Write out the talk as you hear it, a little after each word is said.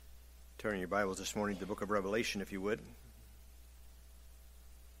Turn your Bibles this morning to the book of Revelation, if you would.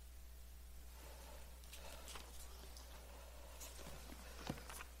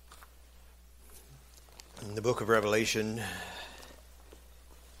 In the book of Revelation,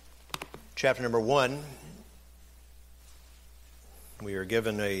 chapter number 1, we are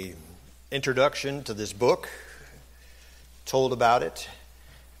given an introduction to this book, told about it.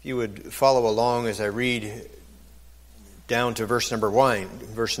 If you would follow along as I read down to verse number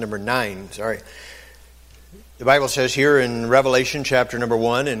 9. The Bible says here in Revelation chapter number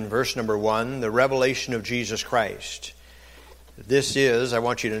 1 and verse number 1, the revelation of Jesus Christ. This is, I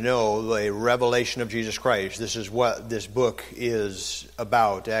want you to know, a revelation of Jesus Christ. This is what this book is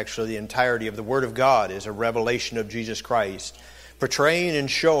about. Actually, the entirety of the Word of God is a revelation of Jesus Christ, portraying and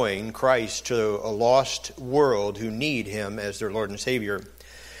showing Christ to a lost world who need Him as their Lord and Savior.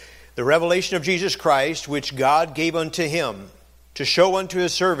 The revelation of Jesus Christ, which God gave unto Him, to show unto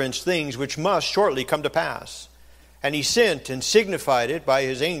His servants things which must shortly come to pass. And He sent and signified it by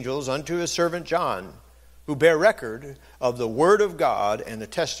His angels unto His servant John, who bear record of the Word of God and the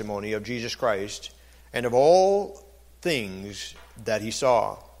testimony of Jesus Christ, and of all things that He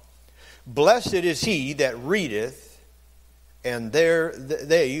saw. Blessed is he that readeth, and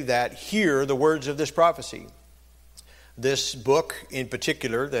they that hear the words of this prophecy. This book in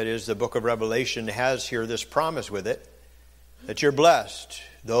particular, that is the book of Revelation, has here this promise with it, that you're blessed.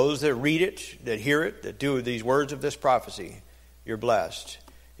 Those that read it, that hear it, that do these words of this prophecy, you're blessed.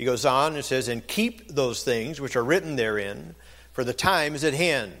 He goes on and says, and keep those things which are written therein, for the time is at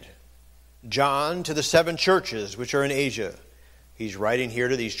hand. John to the 7 churches which are in Asia. He's writing here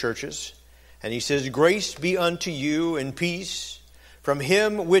to these churches. And he says, grace be unto you and peace from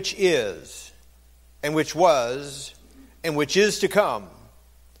Him which is, and which was, and which is to come,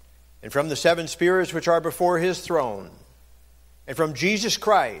 and from the 7 spirits which are before His throne, and from Jesus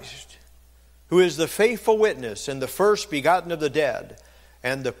Christ, who is the faithful witness and the first begotten of the dead,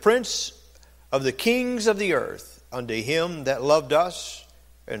 and the prince of the kings of the earth, unto Him that loved us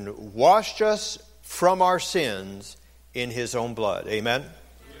and washed us from our sins in His own blood. Amen.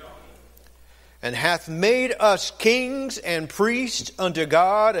 And hath made us kings and priests unto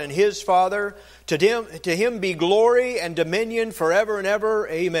God and His Father. To him be glory and dominion forever and ever.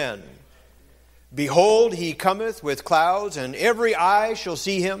 Amen. Behold, He cometh with clouds, and every eye shall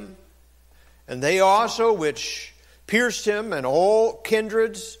see Him, and they also which pierced Him, and all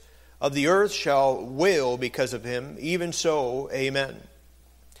kindreds of the earth shall wail because of Him. Even so, amen.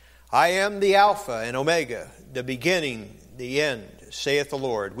 I am the Alpha and Omega, the beginning, the end, saith the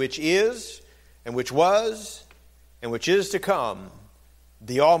Lord, which is, and which was, and which is to come,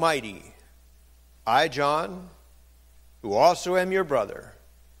 the Almighty. I, John, who also am your brother,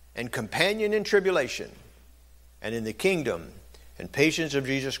 and companion in tribulation, and in the kingdom and patience of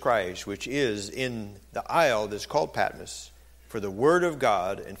Jesus Christ, which is in the isle that is called Patmos, for the word of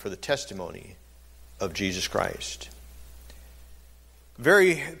God and for the testimony of Jesus Christ.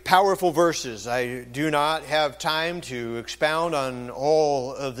 Very powerful verses. I do not have time to expound on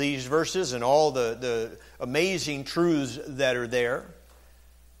all of these verses and all the amazing truths that are there.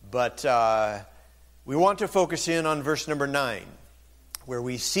 But we want to focus in on verse number 9, where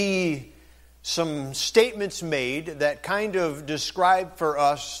we see some statements made that kind of describe for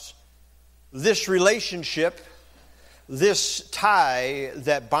us this relationship, this tie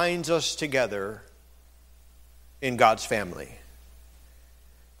that binds us together in God's family.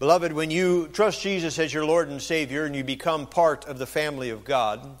 Beloved, when you trust Jesus as your Lord and Savior and you become part of the family of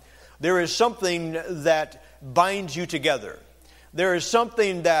God, there is something that binds you together. There is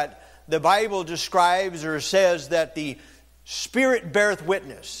something that the Bible describes or says that the Spirit beareth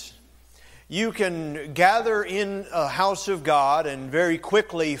witness. You can gather in a house of God and very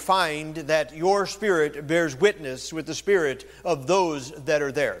quickly find that your spirit bears witness with the spirit of those that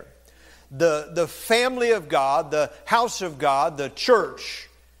are there. The family of God, the house of God, the church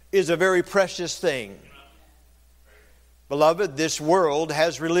is a very precious thing. Beloved, this world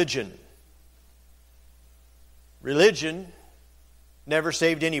has religion. Religion never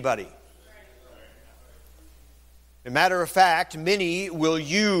saved anybody. As a matter of fact, many will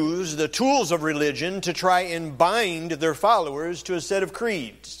use the tools of religion to try and bind their followers to a set of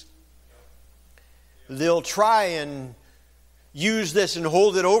creeds. They'll try and use this and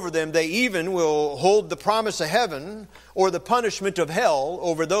hold it over them. They even will hold the promise of heaven or the punishment of hell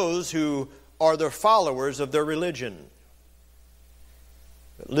over those who are the followers of their religion.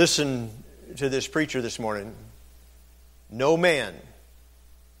 But listen to this preacher this morning. No man,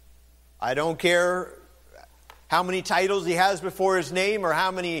 I don't care how many titles he has before his name or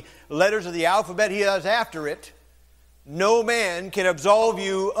how many letters of the alphabet he has after it, no man can absolve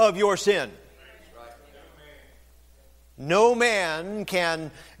you of your sin. No man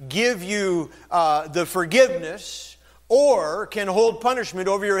can give you the forgiveness or can hold punishment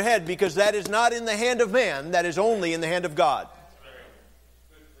over your head, because that is not in the hand of man. That is only in the hand of God.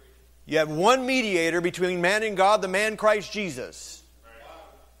 You have one mediator between man and God, the man Christ Jesus.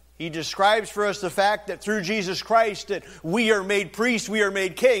 He describes for us the fact that through Jesus Christ that we are made priests, we are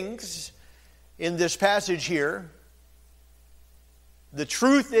made kings in this passage here. The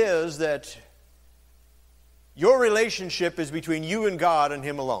truth is that your relationship is between you and God and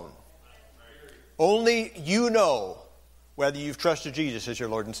Him alone. Only you know whether you've trusted Jesus as your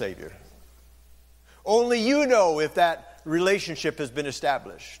Lord and Savior. Only you know if that relationship has been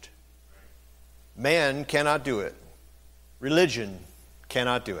established. Man cannot do it. Religion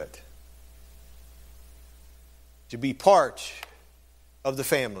cannot do it. To be part of the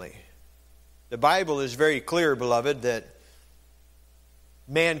family. The Bible is very clear, beloved, that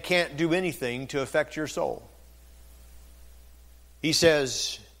man can't do anything to affect your soul. He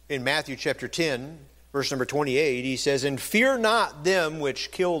says in Matthew chapter 10, verse number 28, he says, "And fear not them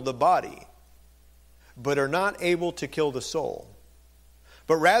which kill the body, but are not able to kill the soul.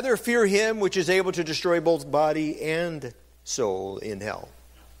 But rather fear Him which is able to destroy both body and soul in hell."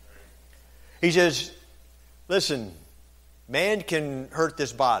 He says, listen, man can hurt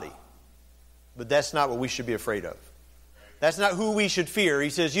this body, but that's not what we should be afraid of. That's not who we should fear. He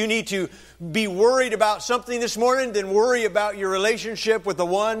says, you need to be worried about something this morning, then worry about your relationship with the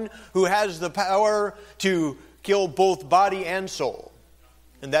one who has the power to kill both body and soul.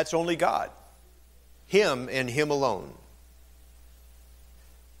 And that's only God. Him and Him alone.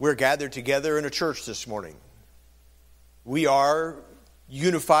 We're gathered together in a church this morning. We are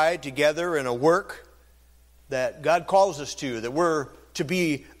unified together in a work that God calls us to, that we're to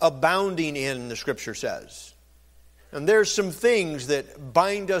be abounding in, the Scripture says. And there's some things that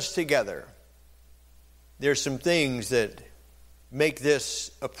bind us together. There's some things that make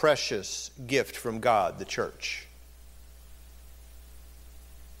this a precious gift from God, the church.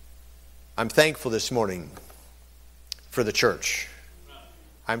 I'm thankful this morning for the church.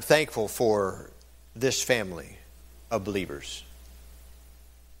 I'm thankful for this family of believers.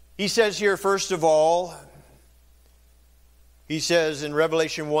 He says here, first of all, he says in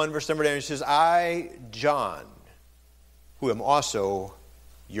Revelation 1, verse number 9, he says, "I, John, who am also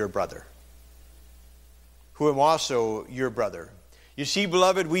your brother." Who am also your brother. You see,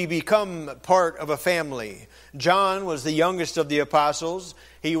 beloved, we become part of a family. John was the youngest of the apostles.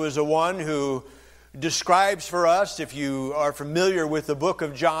 He was the one who describes for us, if you are familiar with the book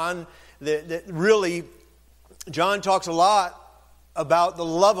of John, that really, John talks a lot about the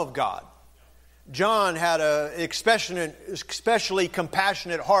love of God. John had an especially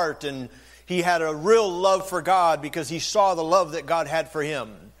compassionate heart, and he had a real love for God because he saw the love that God had for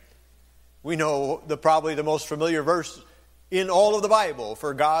him. We know probably the most familiar verse in all of the Bible.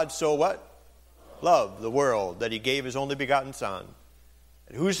 For God so what? Loved the world, that He gave His only begotten Son.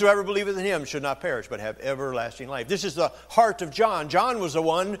 And whosoever believeth in Him should not perish, but have everlasting life. This is the heart of John. John was the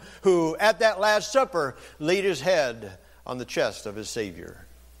one who, at that Last Supper, laid his head on the chest of his Savior,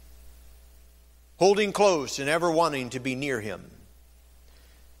 holding close and ever wanting to be near Him.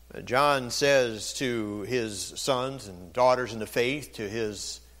 John says to his sons and daughters in the faith, to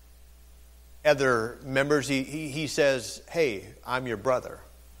his other members, he says, "Hey, I'm your brother."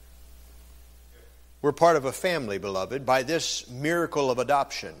 We're part of a family, beloved. By this miracle of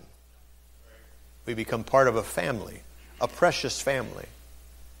adoption, we become part of a family, a precious family,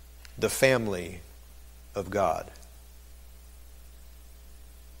 the family of God.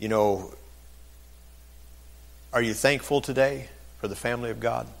 You know, are you thankful today for the family of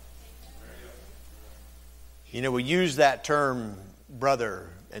God? You know, we use that term brother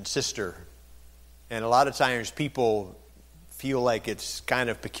and sister, and a lot of times people feel like it's kind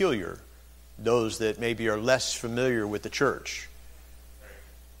of peculiar, those that maybe are less familiar with the church.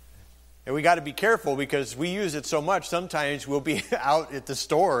 And we got to be careful because we use it so much. Sometimes we'll be out at the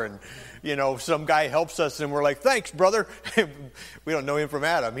store and, you know, some guy helps us and we're like, "Thanks, brother." We don't know him from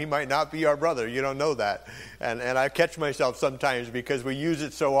Adam. He might not be our brother. You don't know that. And I catch myself sometimes because we use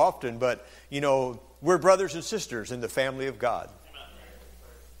it so often. But, you know, we're brothers and sisters in the family of God.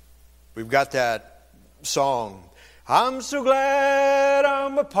 We've got that song, "I'm so glad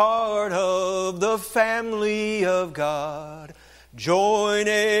I'm a part of the family of God. Joint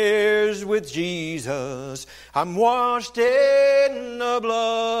heirs with Jesus. I'm washed in the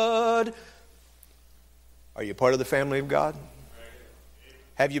blood." Are you part of the family of God?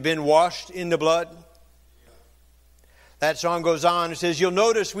 Have you been washed in the blood? That song goes on. It says, you'll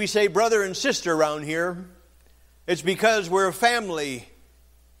notice we say brother and sister around here. It's because we're a family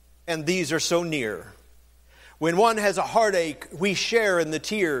and these are so near. When one has a heartache, we share in the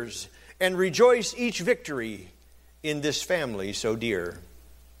tears and rejoice each victory in this family so dear.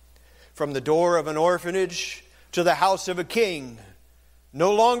 From the door of an orphanage to the house of a king,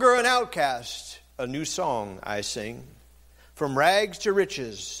 no longer an outcast, a new song I sing. From rags to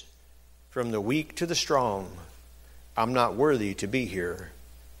riches, from the weak to the strong, I'm not worthy to be here,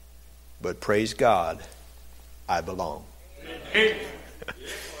 but praise God, I belong.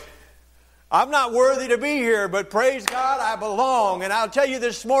 I'm not worthy to be here, but praise God, I belong. And I'll tell you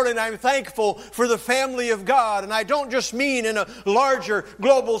this morning, I'm thankful for the family of God. And I don't just mean in a larger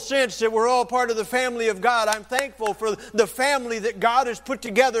global sense that we're all part of the family of God. I'm thankful for the family that God has put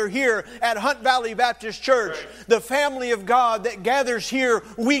together here at Hunt Valley Baptist Church. The family of God that gathers here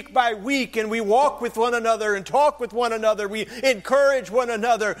week by week, and we walk with one another and talk with one another. We encourage one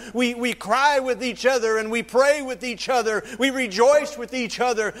another. We cry with each other and we pray with each other. We rejoice with each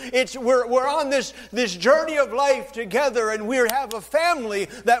other. We're on this journey of life together, and we have a family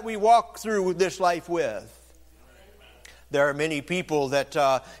that we walk through this life with. There are many people that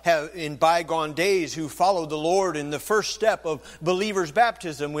have in bygone days who followed the Lord in the first step of believers'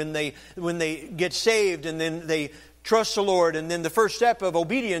 baptism when they get saved and then they trust the Lord, and then the first step of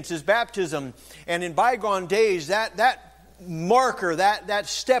obedience is baptism. And in bygone days, that marker, that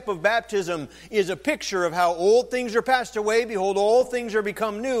step of baptism is a picture of how old things are passed away. Behold, all things are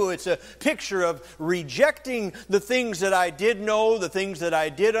become new. It's a picture of rejecting the things that I did know, the things that I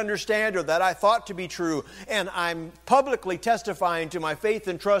did understand, or that I thought to be true. And I'm publicly testifying to my faith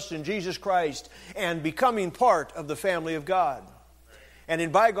and trust in Jesus Christ and becoming part of the family of God. And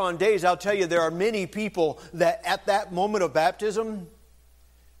in bygone days, I'll tell you, there are many people that at that moment of baptism,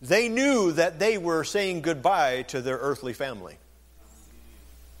 they knew that they were saying goodbye to their earthly family.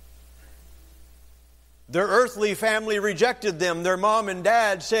 Their earthly family rejected them. Their mom and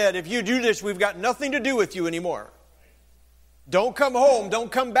dad said, if you do this, we've got nothing to do with you anymore. Don't come home.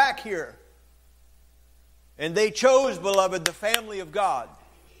 Don't come back here. And they chose, beloved, the family of God.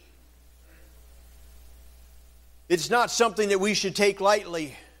 It's not something that we should take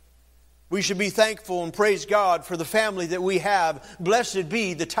lightly. We should be thankful and praise God for the family that we have. Blessed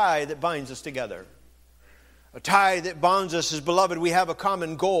be the tie that binds us together. A tie that bonds us is, beloved, we have a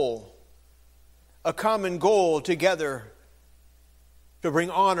common goal. A common goal together to bring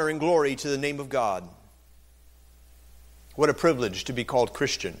honor and glory to the name of God. What a privilege to be called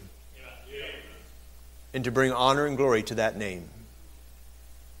Christian. And to bring honor and glory to that name.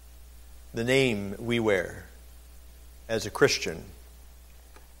 The name we wear as a Christian.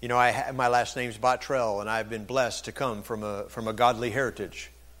 You know, my last name's Bottrell, and I've been blessed to come from a godly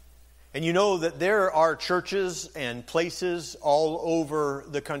heritage. And you know that there are churches and places all over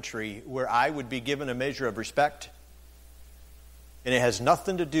the country where I would be given a measure of respect. And it has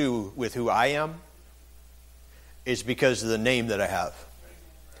nothing to do with who I am. It's because of the name that I have.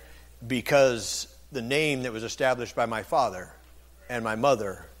 Because the name that was established by my father and my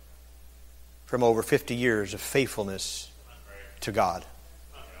mother from over 50 years of faithfulness to God.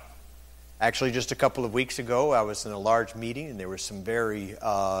 Actually, just a couple of weeks ago, I was in a large meeting, and there were some very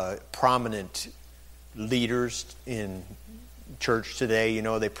prominent leaders in church today. You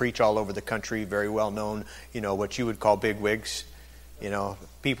know, they preach all over the country, very well known, you know, what you would call bigwigs. You know,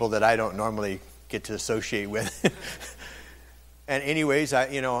 people that I don't normally get to associate with. And anyways,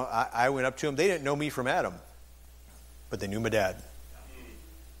 I went up to them. They didn't know me from Adam, but they knew my dad.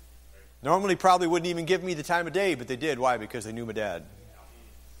 Normally probably wouldn't even give me the time of day, but they did. Why? Because they knew my dad.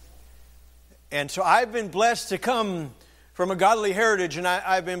 And so I've been blessed to come from a godly heritage, and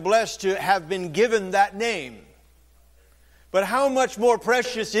I've been blessed to have been given that name. But how much more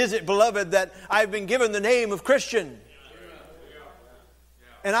precious is it, beloved, that I've been given the name of Christian?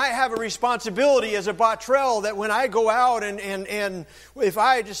 And I have a responsibility as a Bottrell that when I go out and if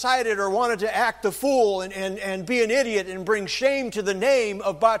I decided or wanted to act the fool and be an idiot and bring shame to the name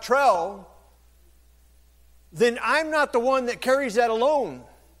of Bottrell, then I'm not the one that carries that alone.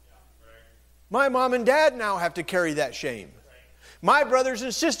 My mom and dad now have to carry that shame. My brothers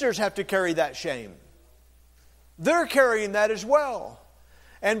and sisters have to carry that shame. They're carrying that as well.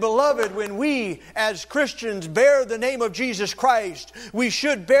 And beloved, when we as Christians bear the name of Jesus Christ, we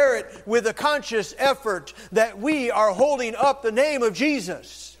should bear it with a conscious effort that we are holding up the name of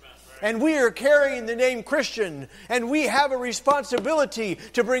Jesus. And we are carrying the name Christian. And we have a responsibility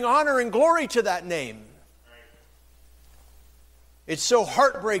to bring honor and glory to that name. It's so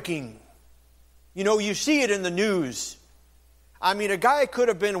heartbreaking. You know, you see it in the news. I mean, a guy could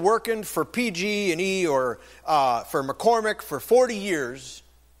have been working for PG&E or for McCormick for 40 years.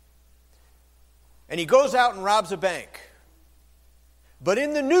 and he goes out and robs a bank. But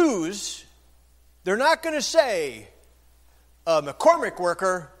in the news, they're not going to say a McCormick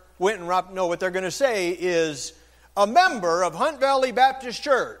worker went and robbed. No, what they're going to say is a member of Hunt Valley Baptist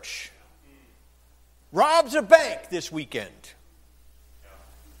Church robs a bank this weekend.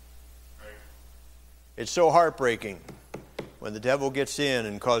 It's so heartbreaking when the devil gets in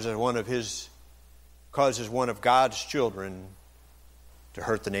and causes one of God's children to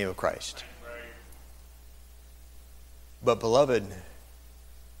hurt the name of Christ. But beloved,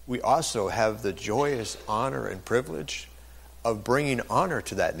 we also have the joyous honor and privilege of bringing honor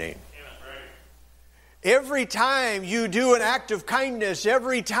to that name. Every time you do an act of kindness,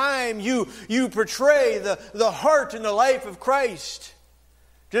 every time you portray the heart and the life of Christ.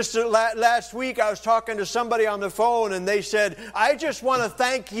 Just last week I was talking to somebody on the phone and they said, I just want to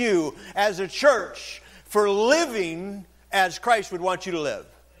thank you as a church for living as Christ would want you to live.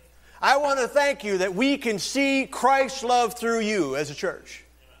 I want to thank you that we can see Christ's love through you as a church.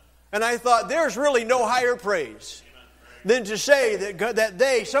 And I thought, there's really no higher praise than to say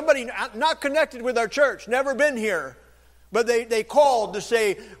that somebody not connected with our church, never been here, but they called to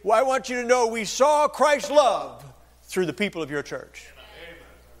say, well, I want you to know we saw Christ's love through the people of your church.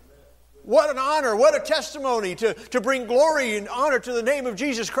 What an honor, what a testimony to bring glory and honor to the name of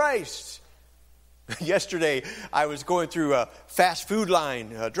Jesus Christ. Yesterday, I was going through a fast food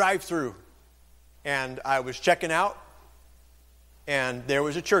line, a drive-through, and I was checking out, and there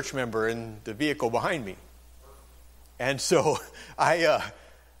was a church member in the vehicle behind me. And so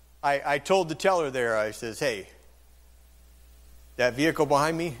I told the teller there, I says, hey, that vehicle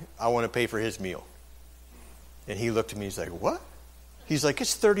behind me, I want to pay for his meal. And he looked at me, he's like, what? He's like,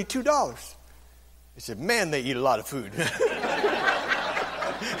 it's $32. I said, man, they eat a lot of food.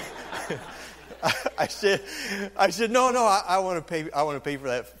 I said, no, I want to pay for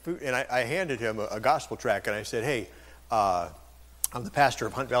that food. And I handed him a gospel tract, and I said, hey, I'm the pastor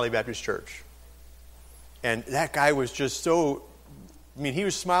of Hunt Valley Baptist Church. And that guy was just so, he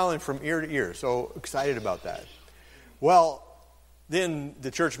was smiling from ear to ear, so excited about that. Well, then the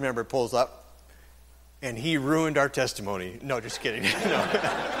church member pulls up, and he ruined our testimony. No, just kidding.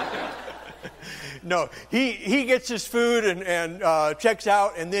 No, he gets his food and checks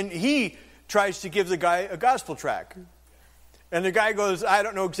out, and then he tries to give the guy a gospel tract. And the guy goes, I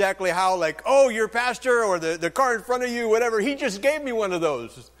don't know exactly how, like, oh, your pastor or the car in front of you, whatever. He just gave me one of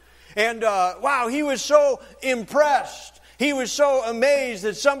those. And wow, he was so impressed. He was so amazed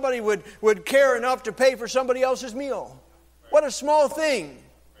that somebody would care enough to pay for somebody else's meal. What a small thing.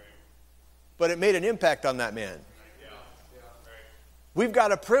 But it made an impact on that man. We've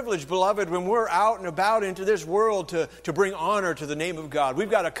got a privilege, beloved, when we're out and about into this world to bring honor to the name of God.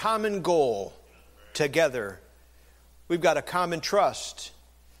 We've got a common goal together. We've got a common trust.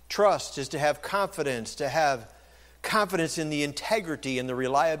 Trust is to have confidence in the integrity and the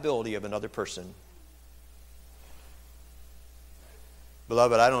reliability of another person.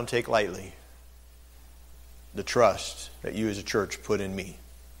 Beloved, I don't take lightly the trust that you as a church put in me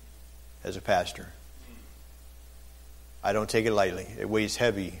as a pastor. I don't take it lightly. It weighs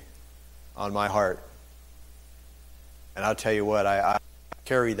heavy on my heart. And I'll tell you what, I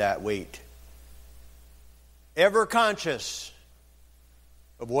carry that weight. Ever conscious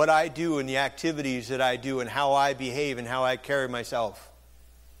of what I do and the activities that I do and how I behave and how I carry myself.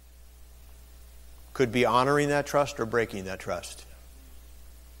 Could be honoring that trust or breaking that trust.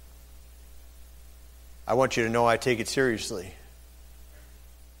 I want you to know I take it seriously.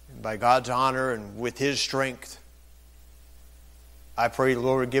 And by God's honor and with His strength, I pray the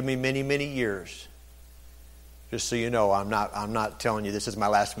Lord would give me many, many years. Just so you know, I'm not telling you this is my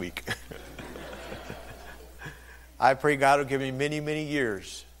last week. I pray God will give me many, many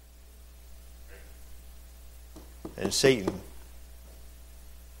years. And Satan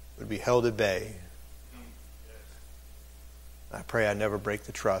would be held at bay. I pray I never break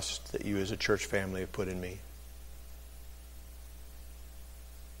the trust that you as a church family have put in me.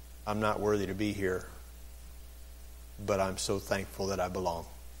 I'm not worthy to be here, but I'm so thankful that I belong.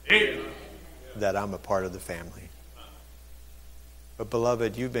 That I'm a part of the family. But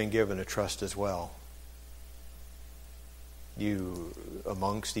beloved, you've been given a trust as well. You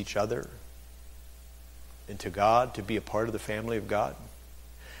amongst each other and to God, to be a part of the family of God.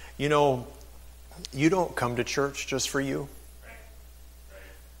 You know, you don't come to church just for you.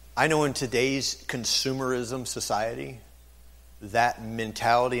 I know in today's consumerism society, that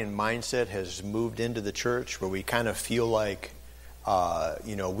mentality and mindset has moved into the church where we kind of feel like,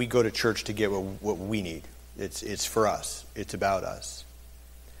 we go to church to get what we need. It's for us. It's about us.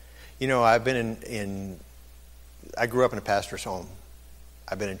 You know, I've been I grew up in a pastor's home.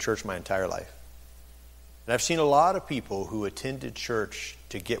 I've been in church my entire life. And I've seen a lot of people who attended church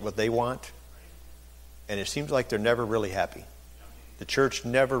to get what they want, and it seems like they're never really happy. The church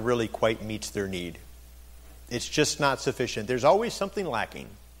never really quite meets their need. It's just not sufficient. There's always something lacking.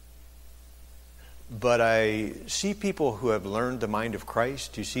 But I see people who have learned the mind of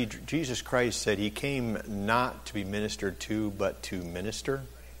Christ. You see, Jesus Christ said he came not to be ministered to, but to minister.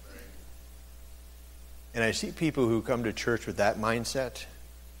 And I see people who come to church with that mindset,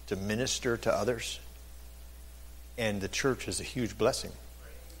 to minister to others. And the church is a huge blessing.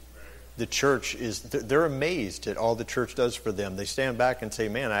 The church they're amazed at all the church does for them. They stand back and say,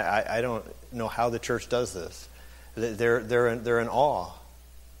 man, I don't know how the church does this. They're in awe.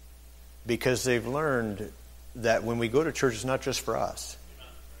 Because they've learned that when we go to church, it's not just for us.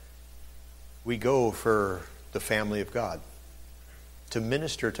 We go for the family of God, to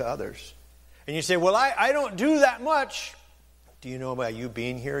minister to others. And you say, well, I don't do that much. Do you know by you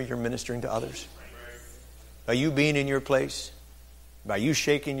being here, you're ministering to others? By you being in your place? By you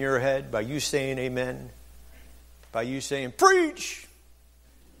shaking your head? By you saying amen? By you saying, preach!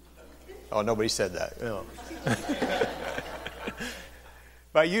 Oh, nobody said that. No.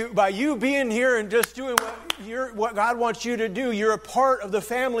 By you being here and just doing what God wants you to do, you're a part of the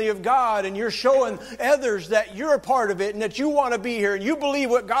family of God, and you're showing others that you're a part of it and that you want to be here and you believe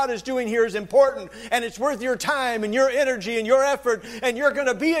what God is doing here is important and it's worth your time and your energy and your effort, and you're going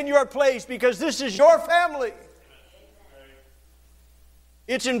to be in your place because this is your family.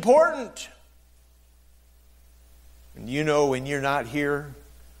 It's important. And you know, when you're not here,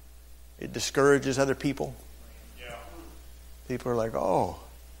 it discourages other people. People are like, oh,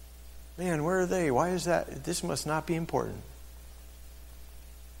 man, where are they? Why is that? This must not be important.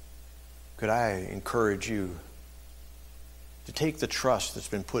 Could I encourage you to take the trust that's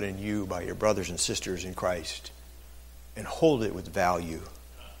been put in you by your brothers and sisters in Christ and hold it with value?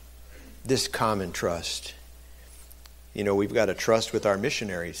 This common trust. You know, we've got to trust with our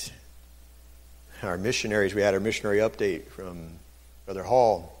missionaries. Our missionaries, we had our missionary update from Brother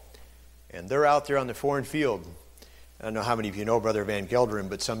Hall, and they're out there on the foreign field. I don't know how many of you know Brother Van Gelderen,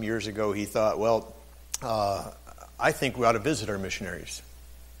 but some years ago he thought, well, I think we ought to visit our missionaries.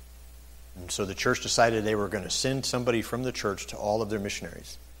 And so the church decided they were going to send somebody from the church to all of their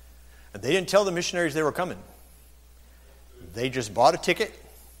missionaries. And they didn't tell the missionaries they were coming. They just bought a ticket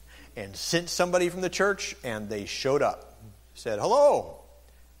and sent somebody from the church, and they showed up. Said, hello,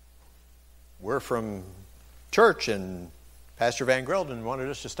 we're from church, and Pastor Van Gelderen wanted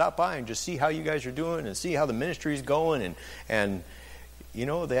us to stop by and just see how you guys are doing and see how the ministry is going. And you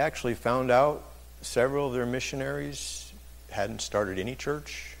know, they actually found out several of their missionaries hadn't started any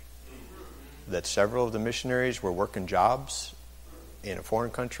church, that several of the missionaries were working jobs in a foreign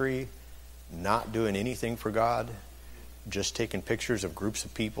country, not doing anything for God, just taking pictures of groups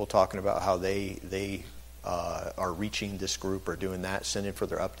of people talking about how they are reaching this group or doing that, sending for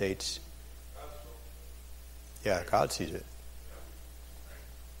their updates. Yeah, God sees it.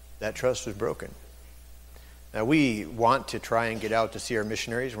 That trust was broken. Now, we want to try and get out to see our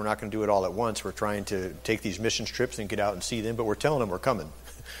missionaries. We're not going to do it all at once. We're trying to take these missions trips and get out and see them, but we're telling them we're coming.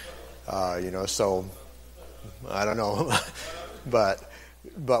 So I don't know.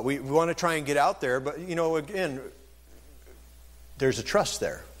 but we want to try and get out there. But, you know, again, there's a trust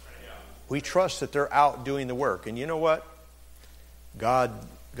there. We trust that they're out doing the work. And you know what? God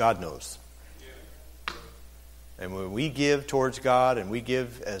knows. And when we give towards God and we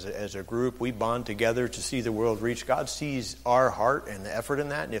give as a group, we bond together to see the world reach. God sees our heart and the effort in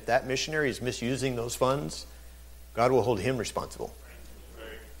that. And if that missionary is misusing those funds, God will hold him responsible.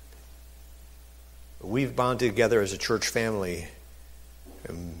 We've bonded together as a church family.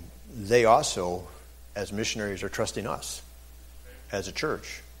 And they also, as missionaries, are trusting us as a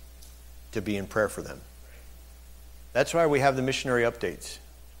church to be in prayer for them. That's why we have the missionary updates.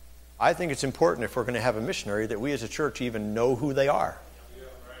 I think it's important, if we're going to have a missionary, that we as a church even know who they are.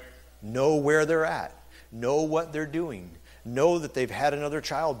 Know where they're at. Know what they're doing. Know that they've had another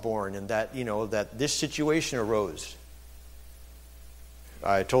child born and that, you know, that this situation arose.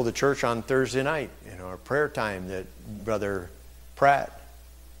 I told the church on Thursday night, in our prayer time, that Brother Pratt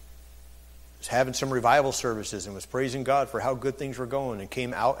was having some revival services and was praising God for how good things were going, and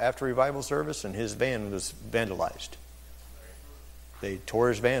came out after revival service and his van was vandalized. They tore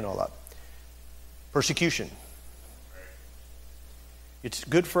his van all up. Persecution. It's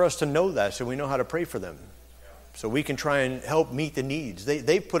good for us to know that so we know how to pray for them. So we can try and help meet the needs.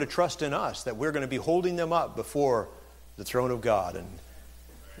 They put a trust in us that we're going to be holding them up before the throne of God and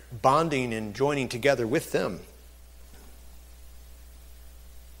bonding and joining together with them.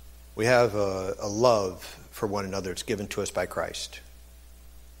 We have a love for one another. It's given to us by Christ.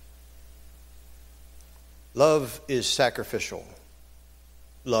 Love is sacrificial.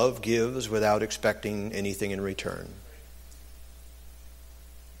 Love gives without expecting anything in return.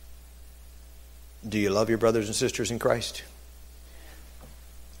 Do you love your brothers and sisters in Christ?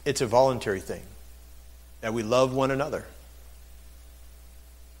 It's a voluntary thing. That we love one another.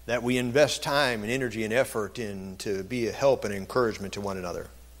 That we invest time and energy and effort in to be a help and encouragement to one another.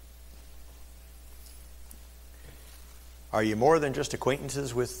 Are you more than just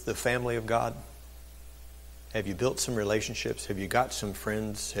acquaintances with the family of God? Have you built some relationships? Have you got some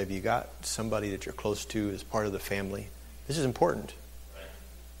friends? Have you got somebody that you're close to as part of the family? This is important.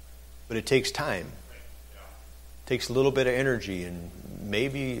 But it takes time. It takes a little bit of energy and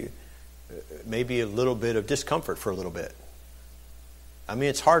maybe a little bit of discomfort for a little bit. I mean,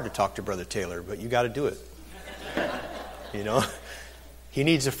 it's hard to talk to Brother Taylor, but you got to do it. You know, he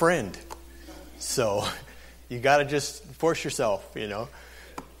needs a friend. So you got to just force yourself, you know.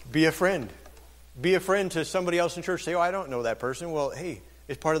 Be a friend. Be a friend to somebody else in church. Say, oh, I don't know that person. Well, hey,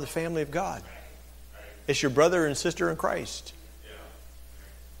 it's part of the family of God. It's your brother and sister in Christ.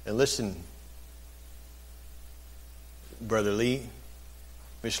 And listen, Brother Lee,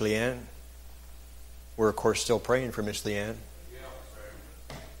 Miss Leanne, we're, of course, still praying for Miss Leanne.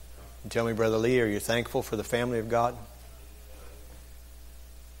 And tell me, Brother Lee, are you thankful for the family of God?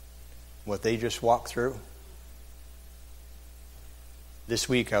 What they just walked through? This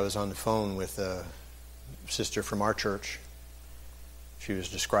week I was on the phone with a sister from our church. She was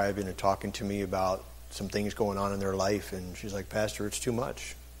describing and talking to me about some things going on in their life, and she's like, Pastor, it's too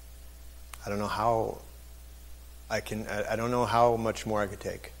much. I don't know how I don't know how much more I could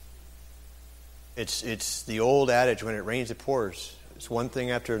take. It's the old adage, when it rains it pours. It's one thing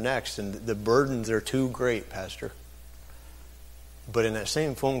after the next, and the burdens are too great, Pastor. But in that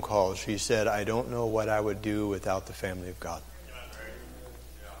same phone call, she said, I don't know what I would do without the family of God.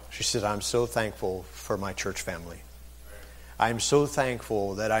 She said, I'm so thankful for my church family. I'm so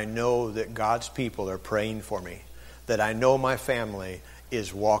thankful that I know that God's people are praying for me, that I know my family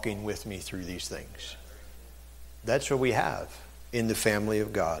is walking with me through these things. That's what we have in the family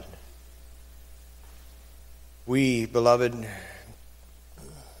of God. We, beloved,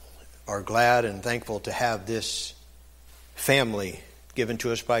 are glad and thankful to have this family given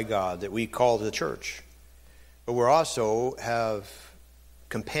to us by God that we call the church. But we also have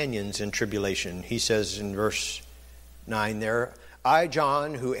companions in tribulation. He says in verse 9 there, I,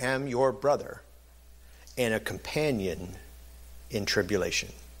 John, who am your brother, and a companion in tribulation.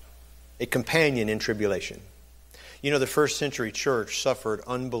 A companion in tribulation. You know, the first century church suffered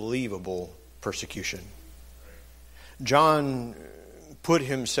unbelievable persecution. John put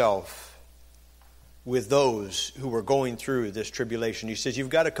himself with those who were going through this tribulation. He says, you've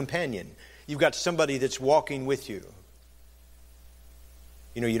got a companion. You've got somebody that's walking with you.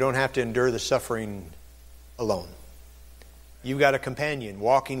 You know, you don't have to endure the suffering alone. You've got a companion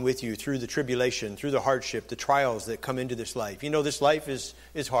walking with you through the tribulation, through the hardship, the trials that come into this life. You know, this life is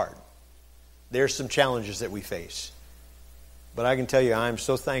hard. There's some challenges that we face. But I can tell you, I'm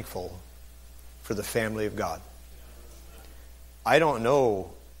so thankful for the family of God. I don't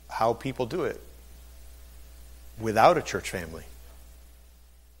know how people do it without a church family.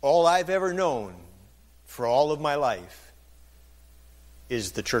 All I've ever known for all of my life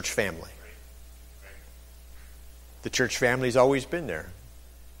is the church family. The church family's always been there.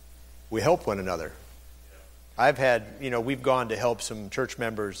 We help one another. I've had, we've gone to help some church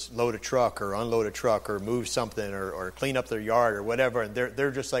members load a truck or unload a truck or move something or clean up their yard or whatever, and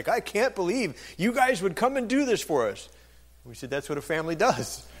they're just like, I can't believe you guys would come and do this for us. We said, that's what a family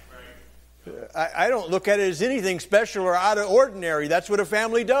does. I don't look at it as anything special or out of ordinary. That's what a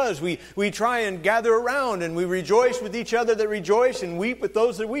family does. We try and gather around and we rejoice with each other that rejoice and weep with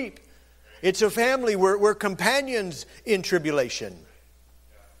those that weep. It's a family. We're companions in tribulation.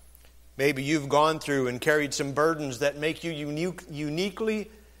 Maybe you've gone through and carried some burdens that make you uniquely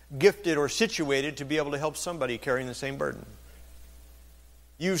gifted or situated to be able to help somebody carrying the same burden.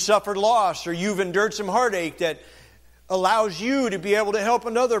 You've suffered loss or you've endured some heartache that allows you to be able to help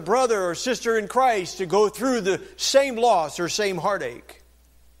another brother or sister in Christ to go through the same loss or same heartache.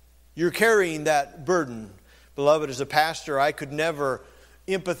 You're carrying that burden. Beloved, as a pastor, I could never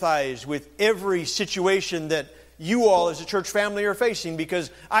empathize with every situation that you all as a church family are facing because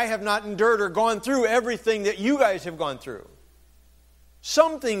I have not endured or gone through everything that you guys have gone through.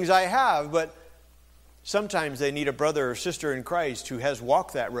 Some things I have, but sometimes they need a brother or sister in Christ who has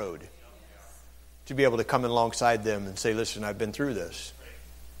walked that road to be able to come alongside them and say, listen, I've been through this.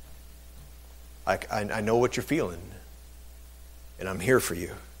 I know what you're feeling, and I'm here for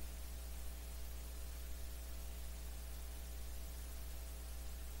you.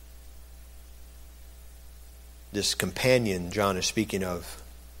 This companion John is speaking of,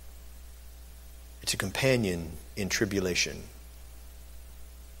 it's a companion in tribulation.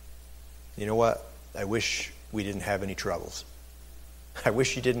 You know what? I wish we didn't have any troubles. I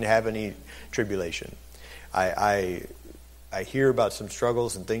wish you didn't have any tribulation. I hear about some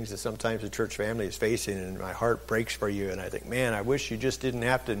struggles and things that sometimes the church family is facing, and my heart breaks for you, and I think, man, I wish you just didn't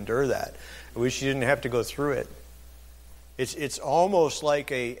have to endure that. I wish you didn't have to go through it. It's almost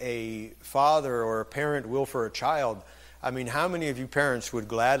like a father or a parent will for a child. I mean, how many of you parents would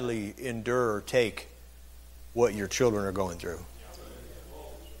gladly endure or take what your children are going through?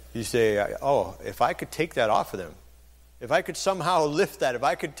 You say, oh, if I could take that off of them, if I could somehow lift that, if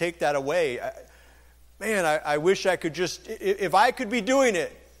I could take that away, I wish I could just, if I could be doing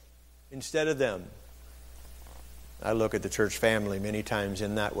it instead of them. I look at the church family many times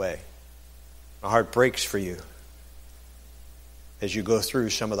in that way. My heart breaks for you as you go through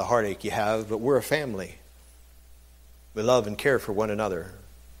some of the heartache you have, but we're a family. We love and care for one another.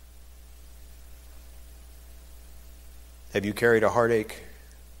 Have you carried a heartache?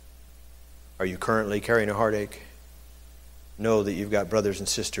 Are you currently carrying a heartache? Know that you've got brothers and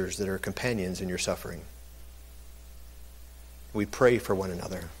sisters that are companions in your suffering. We pray for one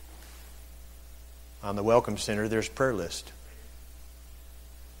another. On the Welcome Center, there's a prayer list.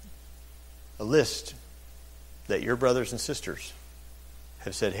 A list that your brothers and sisters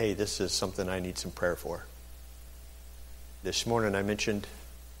have said, hey, this is something I need some prayer for. This morning I mentioned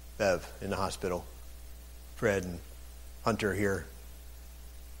Bev in the hospital. Fred and Hunter here.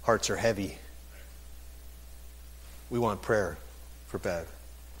 Hearts are heavy. We want prayer for Bev.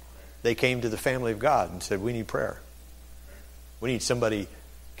 They came to the family of God and said, we need prayer. We need somebody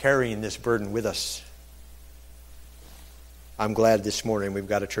carrying this burden with us. I'm glad this morning we've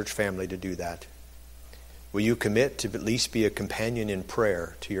got a church family to do that. Will you commit to at least be a companion in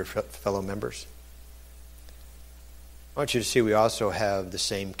prayer to your fellow members? I want you to see we also have the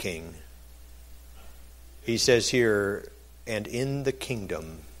same King. He says here, and in the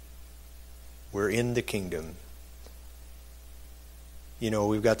kingdom, we're in the kingdom. You know,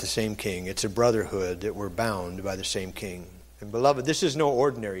 we've got the same King. It's a brotherhood that we're bound by the same King. And beloved, this is no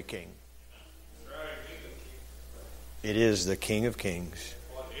ordinary king. It is the King of Kings.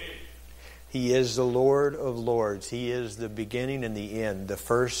 He is the Lord of Lords. He is the beginning and the end, the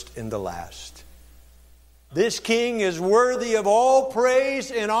first and the last. This King is worthy of all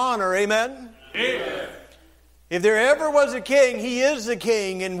praise and honor. Amen? Amen. If there ever was a king, he is the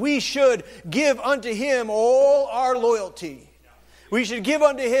King, and we should give unto him all our loyalty. We should give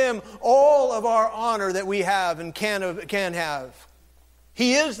unto him all of our honor that we have and can have.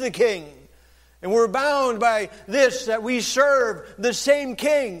 He is the King. And we're bound by this, that we serve the same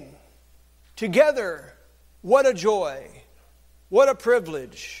King. Together, what a joy. What a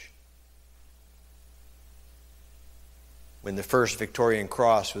privilege. When the first Victorian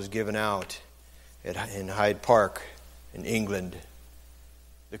cross was given out in Hyde Park in England,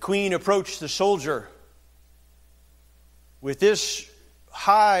 the Queen approached the soldier with this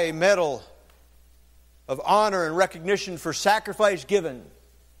high medal of honor and recognition for sacrifice given.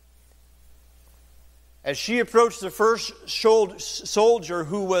 As she approached the first soldier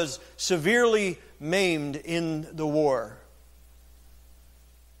who was severely maimed in the war,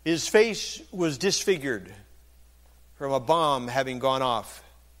 his face was disfigured from a bomb having gone off.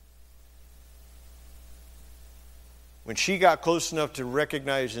 When she got close enough to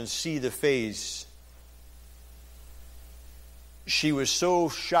recognize and see the face, she was so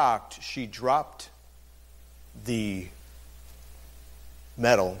shocked she dropped the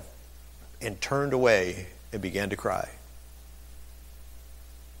medal and turned away and began to cry.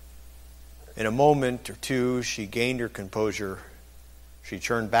 In a moment or two, she gained her composure. She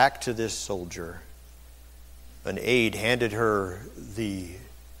turned back to this soldier. An aide handed her the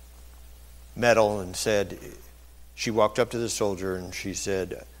medal and said, she walked up to the soldier and she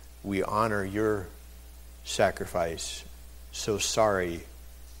said, we honor your sacrifice. So sorry.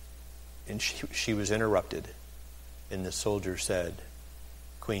 And she was interrupted. And the soldier said,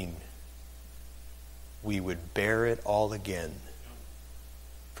 Queen, we would bear it all again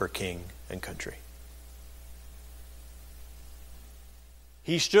for king and country.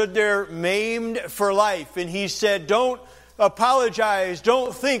 He stood there maimed for life, and he said, don't apologize,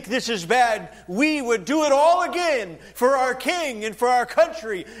 don't think this is bad. We would do it all again for our king and for our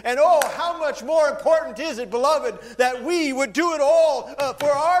country. And oh, how much more important is it, beloved, that we would do it all for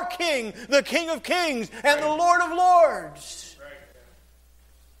our king, the King of Kings and the Lord of Lords.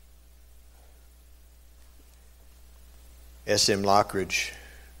 S.M. Lockridge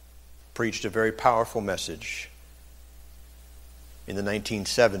preached a very powerful message in the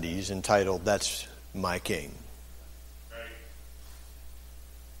 1970s entitled, That's My King.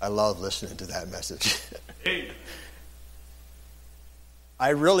 I love listening to that message. I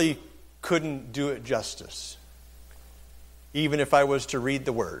really couldn't do it justice, even if I was to read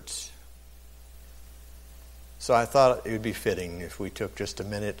the words. So I thought it would be fitting if we took just a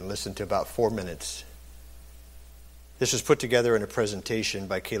minute and listened to about 4 minutes. This was put together in a presentation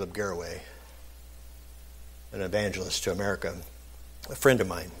by Caleb Garraway, an evangelist to America, a friend of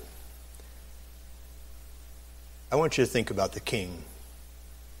mine. I want you to think about the King,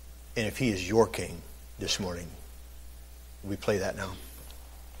 and if he is your King this morning. We play that now.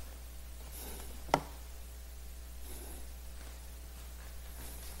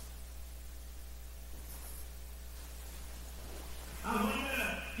 I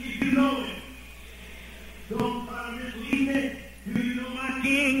wonder if you know him. Don't try to mislead me. Do you know my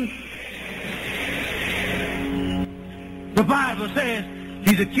King? The Bible says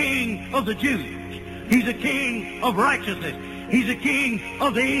he's a King of the Jews. He's a King of righteousness. He's a King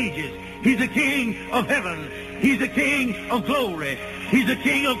of the ages. He's a King of heaven. He's a King of glory. He's a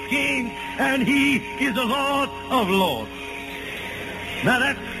King of kings, and he is the Lord of lords. Now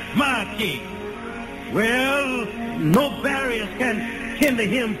that's my King. Well, no barriers can hinder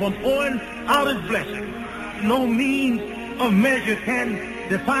him from pouring out his blessing. No means of measure can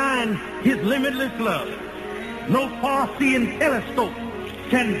define his limitless love. No far-seeing telescope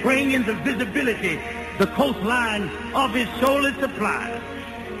can bring into visibility the coastline of his shoulder supply.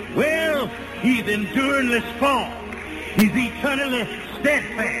 Well, he's enduringly strong. He's eternally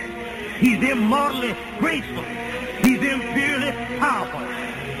steadfast. He's immortally graceful. He's imperially powerful.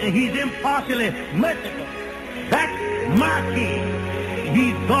 And he's impartially merciful. That's my King.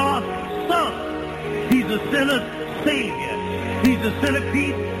 He's God's Son. He's the sinner's Savior. He's the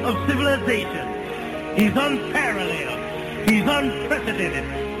centerpiece of civilization. He's unparalleled. He's unprecedented.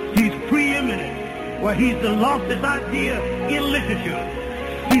 He's preeminent. Well, he's the loftiest idea in literature.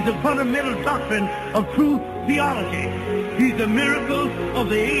 He's the fundamental doctrine of true theology. He's the miracle of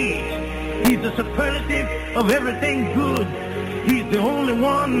the age. He's the superlative of everything good. He's the only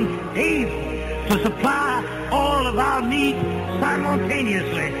one able to supply all of our needs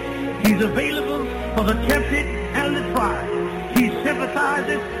simultaneously. He's available for the tempted and the tried. He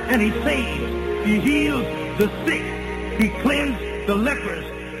sympathizes and he saves. He heals the sick. He cleanses the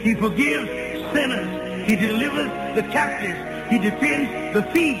lepers. He forgives sinners. He delivers the captives. He defends the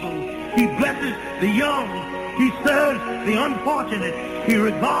feeble. He blesses the young. He serves the unfortunate. He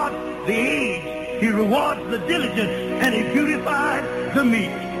regards the aged. He rewards the diligent, and he beautifies the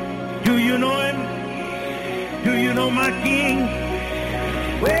meek. Do you know him? Do you know my King?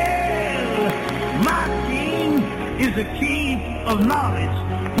 Well, my King is the key of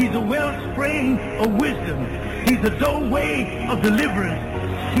knowledge. He's a wellspring of wisdom. He's the doorway of deliverance.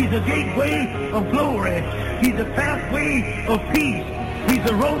 He's a gateway of glory. He's a pathway of peace. He's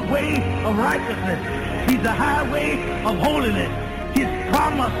a roadway of righteousness. He's a highway of holiness. His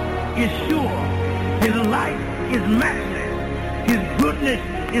promise is sure. His life is matchless. His goodness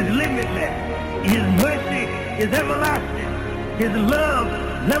is limitless. His mercy is everlasting. His love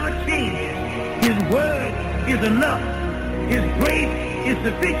never changes. His word is enough. His grace is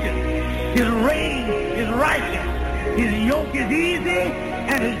sufficient. His reign is righteous. His yoke is easy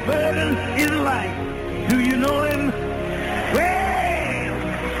and his burden is light. Do you know him?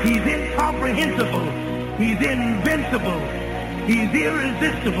 Well, he's incomprehensible. He's invincible. He's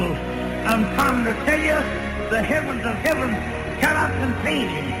irresistible. I'm trying to tell you, the heavens of heaven cannot contain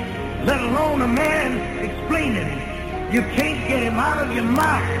him, let alone a man explaining him. You can't get him out of your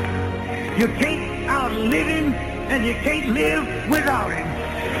mouth. You can't outlive him, and you can't live without him.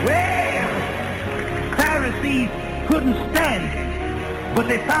 Well, Pharisees couldn't stand him, but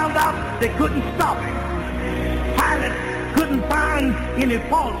they found out they couldn't stop him. Pilate couldn't find any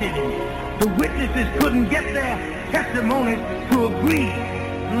fault in him. The witnesses couldn't get their testimonies to agree.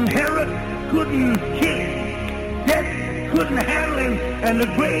 Herod couldn't kill him. Death couldn't handle him, and the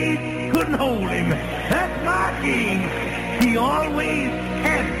grave couldn't hold him. That's my King. He always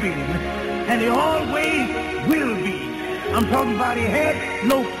has been, and he always will be. I'm talking about he had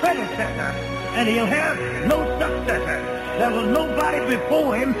no predecessor, and he'll have no successor. There was nobody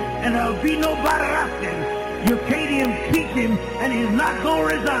before him, and there'll be nobody after him. You can't impeach him, and he's not going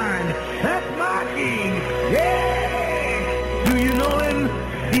to resign. That's my King. Yeah! Do you know him?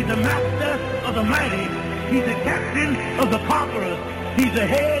 He's the master of the mighty. He's the captain of the conquerors. He's the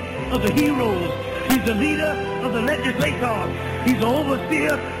head of the heroes. He's the leader of the legislators. He's the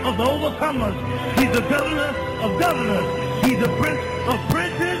overseer of the overcomers. He's the governor of governors. He's the prince of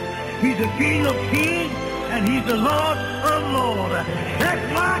princes. He's the king of kings. And he's the Lord of lords.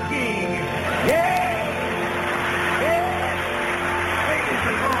 That's my King. Yeah! Yeah! Praise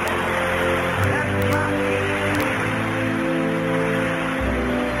the Lord.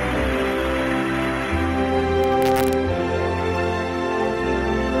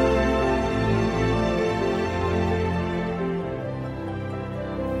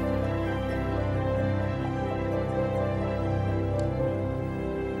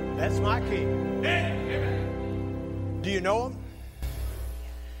 That's my King. Amen. Do you know Him?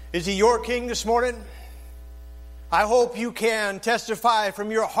 Is He your King this morning? I hope you can testify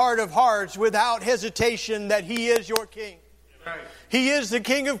from your heart of hearts without hesitation that He is your King. Right. He is the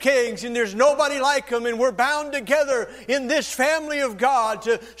King of Kings, and there's nobody like Him, and we're bound together in this family of God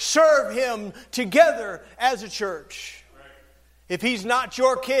to serve Him together as a church. Right. If He's not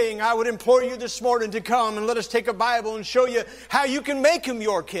your King, I would implore you this morning to come and let us take a Bible and show you how you can make Him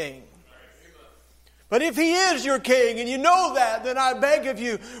your King. But if He is your King, and you know that, then I beg of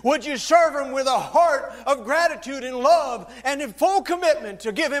you, would you serve Him with a heart of gratitude and love and in full commitment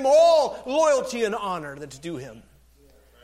to give Him all loyalty and honor that's due Him.